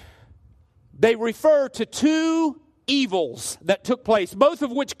here. They refer to two evils that took place, both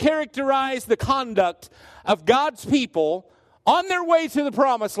of which characterize the conduct of God's people on their way to the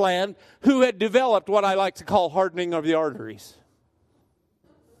promised land who had developed what I like to call hardening of the arteries.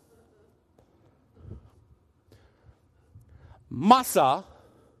 Massah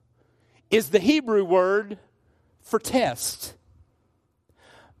is the Hebrew word for test.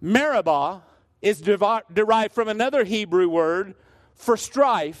 Meribah is derived from another Hebrew word for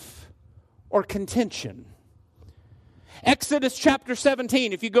strife or contention. Exodus chapter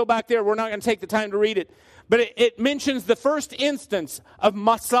 17, if you go back there, we're not going to take the time to read it, but it mentions the first instance of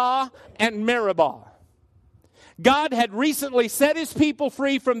Massah and Meribah. God had recently set his people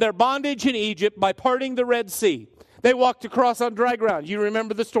free from their bondage in Egypt by parting the Red Sea. They walked across on dry ground. You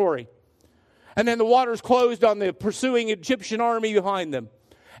remember the story. And then the waters closed on the pursuing Egyptian army behind them.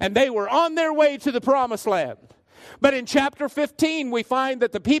 And they were on their way to the promised land. But in chapter 15, we find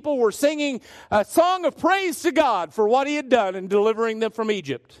that the people were singing a song of praise to God for what he had done in delivering them from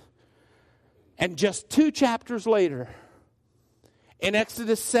Egypt. And just 2 chapters later, in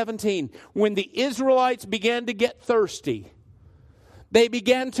Exodus 17, when the Israelites began to get thirsty, they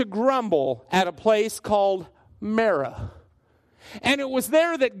began to grumble at a place called Marah. And it was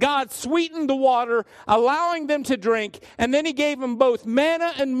there that God sweetened the water, allowing them to drink, and then he gave them both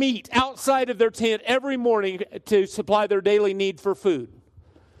manna and meat outside of their tent every morning to supply their daily need for food.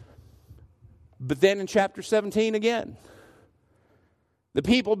 But then in chapter 17 again, the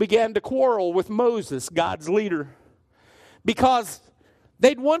people began to quarrel with Moses, God's leader, because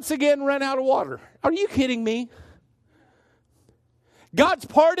they'd once again run out of water. Are you kidding me? God's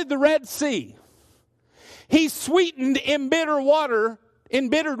parted the Red Sea. He's sweetened embittered water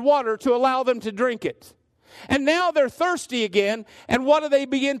to allow them to drink it. And now they're thirsty again, and what do they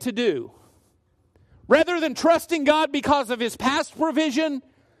begin to do? Rather than trusting God because of His past provision,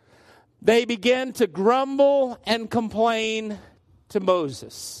 they begin to grumble and complain to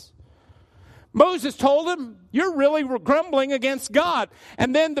Moses. Moses told him, "You're really grumbling against God."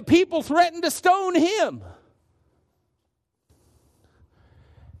 And then the people threatened to stone him.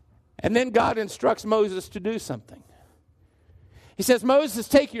 And then God instructs Moses to do something. He says, "Moses,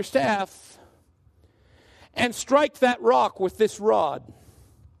 take your staff and strike that rock with this rod."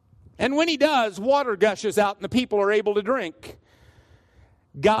 And when he does, water gushes out and the people are able to drink.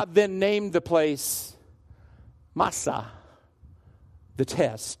 God then named the place Massah, the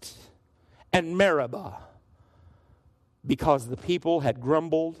test, and Meribah, because the people had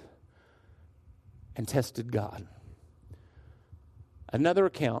grumbled and tested God. Another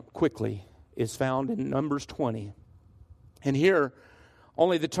account, quickly, is found in Numbers 20. And here,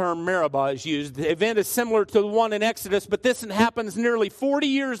 only the term Meribah is used. The event is similar to the one in Exodus, but this happens nearly 40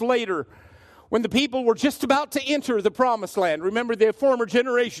 years later when the people were just about to enter the promised land. Remember, the former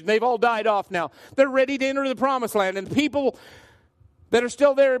generation, they've all died off now. They're ready to enter the promised land. And the people that are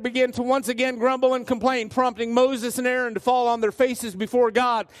still there begin to once again grumble and complain, prompting Moses and Aaron to fall on their faces before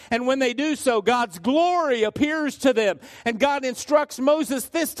God. And when they do so, God's glory appears to them. And God instructs Moses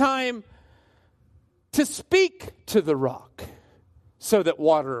this time to speak to the rock so that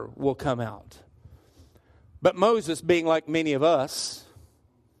water will come out. But Moses, being like many of us,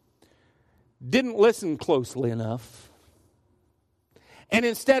 didn't listen closely enough. And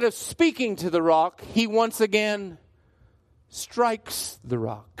instead of speaking to the rock, he once again strikes the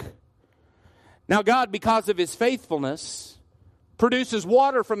rock. Now God, because of His faithfulness, produces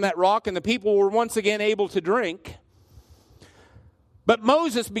water from that rock, and the people were once again able to drink. But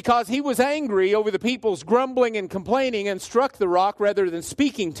Moses, because he was angry over the people's grumbling and complaining and struck the rock rather than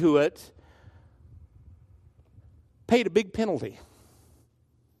speaking to it, paid a big penalty.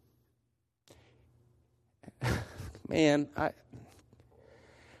 Man,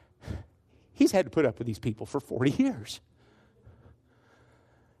 he's had to put up with these people for 40 years.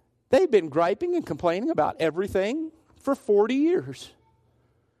 They've been griping and complaining about everything for 40 years.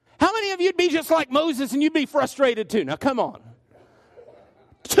 How many of you'd be just like Moses and you'd be frustrated too? Now, come on.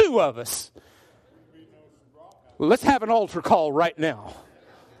 2 of us. Well, let's have an altar call right now.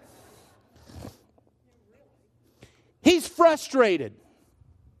 He's frustrated.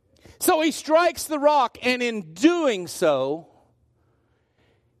 So he strikes the rock, and in doing so,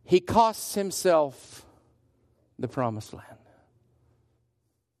 he costs himself the promised land.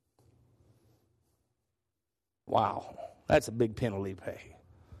 Wow, that's a big penalty to pay.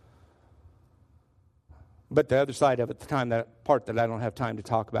 But the other side of it, that part that I don't have time to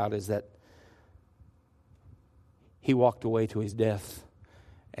talk about, is that he walked away to his death,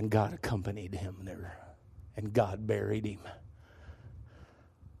 and God accompanied him there, and God buried him.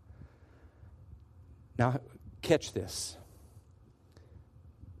 Now, catch this.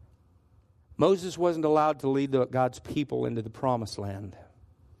 Moses wasn't allowed to lead God's people into the promised land.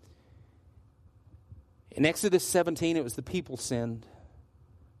 In Exodus 17, it was the people sinned.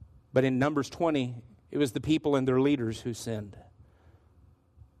 But in Numbers 20, it was the people and their leaders who sinned.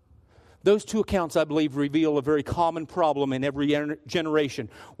 Those 2 accounts, I believe, reveal a very common problem in every generation.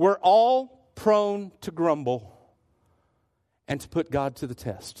 We're all prone to grumble and to put God to the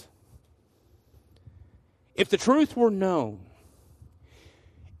test. If the truth were known,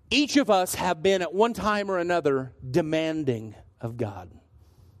 each of us have been at one time or another demanding of God.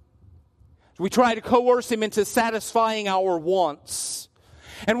 We try to coerce Him into satisfying our wants.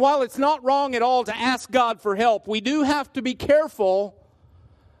 And while it's not wrong at all to ask God for help, we do have to be careful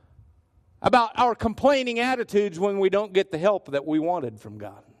about our complaining attitudes when we don't get the help that we wanted from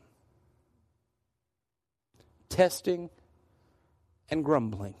God. Testing and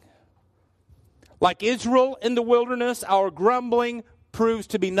grumbling. Like Israel in the wilderness, our grumbling proves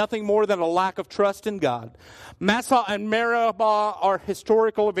to be nothing more than a lack of trust in God. Massah and Meribah are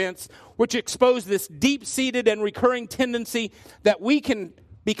historical events which expose this deep-seated and recurring tendency that we can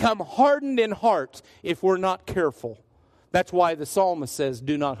become hardened in heart if we're not careful. That's why the psalmist says,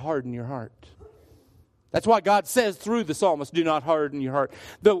 do not harden your heart. That's why God says through the psalmist, do not harden your heart.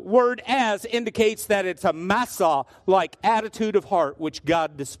 The word as indicates that it's a Massah-like attitude of heart which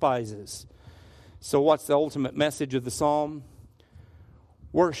God despises. So what's the ultimate message of the psalm?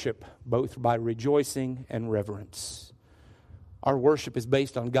 Worship, both by rejoicing and reverence. Our worship is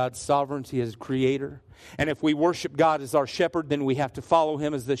based on God's sovereignty as creator. And if we worship God as our shepherd, then we have to follow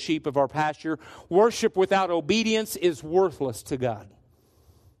him as the sheep of our pasture. Worship without obedience is worthless to God.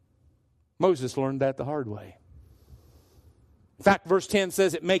 Moses learned that the hard way. In fact, verse 10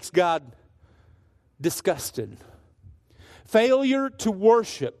 says it makes God disgusted. Failure to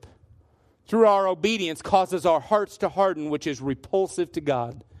worship through our obedience causes our hearts to harden, which is repulsive to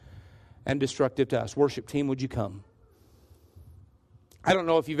God and destructive to us. Worship team, would you come? I don't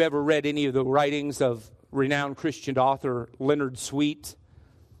know if you've ever read any of the writings of renowned Christian author Leonard Sweet.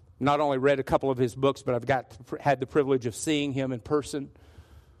 Not only read a couple of his books, but I've had the privilege of seeing him in person.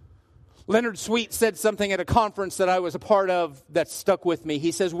 Leonard Sweet said something at a conference that I was a part of that stuck with me.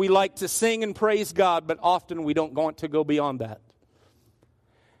 He says, we like to sing and praise God, but often we don't want to go beyond that.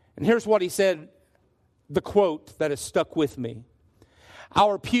 And here's what he said, the quote that has stuck with me.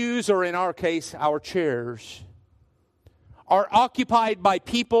 Our pews, or in our case, our chairs, are occupied by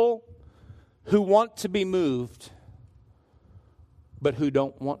people who want to be moved, but who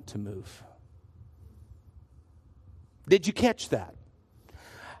don't want to move. Did you catch that?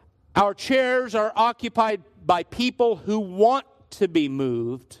 Our chairs are occupied by people who want to be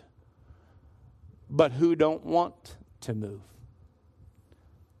moved, but who don't want to move.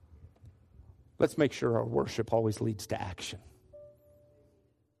 Let's make sure our worship always leads to action.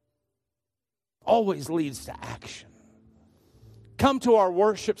 Always leads to action. Come to our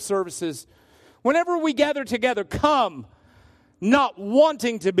worship services. Whenever we gather together, come not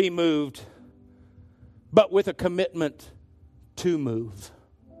wanting to be moved, but with a commitment to move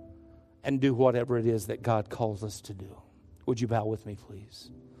and do whatever it is that God calls us to do. Would you bow with me, please?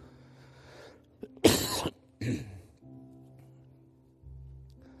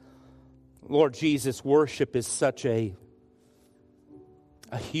 Lord Jesus, worship is such a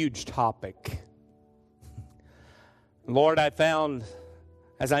huge topic. Lord, I found,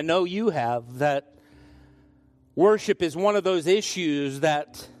 as I know you have, that worship is one of those issues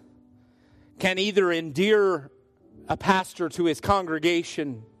that can either endear a pastor to his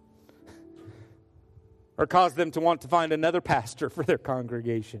congregation or cause them to want to find another pastor for their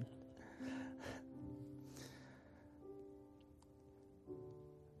congregation.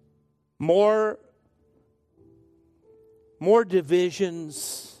 More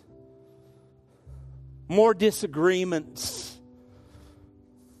divisions, more disagreements,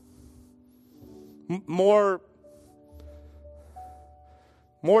 more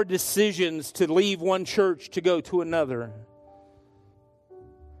decisions to leave one church to go to another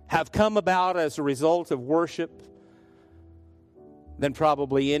have come about as a result of worship than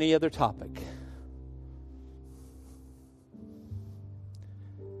probably any other topic.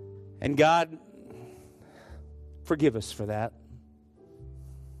 And God, forgive us for that.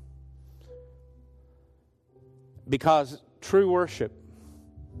 Because true worship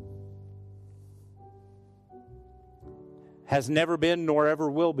has never been nor ever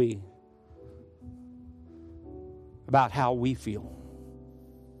will be about how we feel.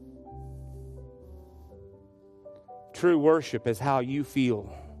 True worship is how you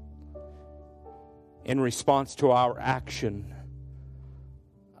feel in response to our action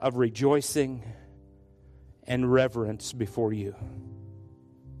of rejoicing and reverence before you.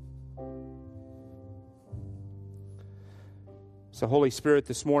 So, Holy Spirit,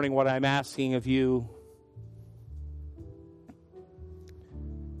 this morning, what I'm asking of you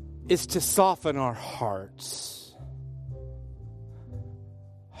is to soften our hearts.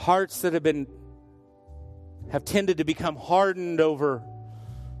 Hearts that have tended to become hardened over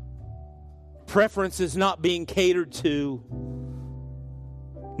preferences not being catered to,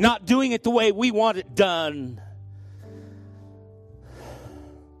 not doing it the way we want it done.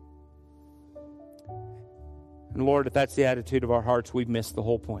 And Lord, if that's the attitude of our hearts, we've missed the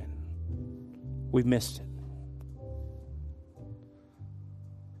whole point. We've missed it.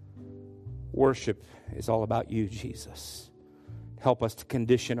 Worship is all about you, Jesus. Help us to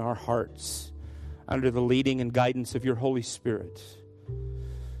condition our hearts under the leading and guidance of your Holy Spirit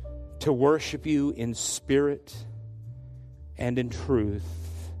to worship you in spirit and in truth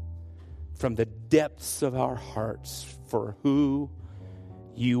from the depths of our hearts for who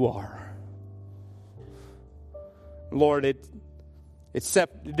you are. Lord, it's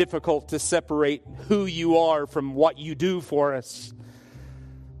difficult to separate who you are from what you do for us.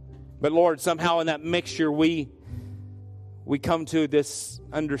 But Lord, somehow in that mixture, we come to this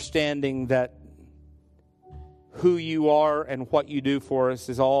understanding that who you are and what you do for us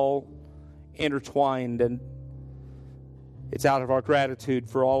is all intertwined, and it's out of our gratitude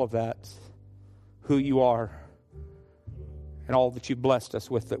for all of that, who you are, and all that you've blessed us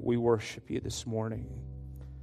with, that we worship you this morning.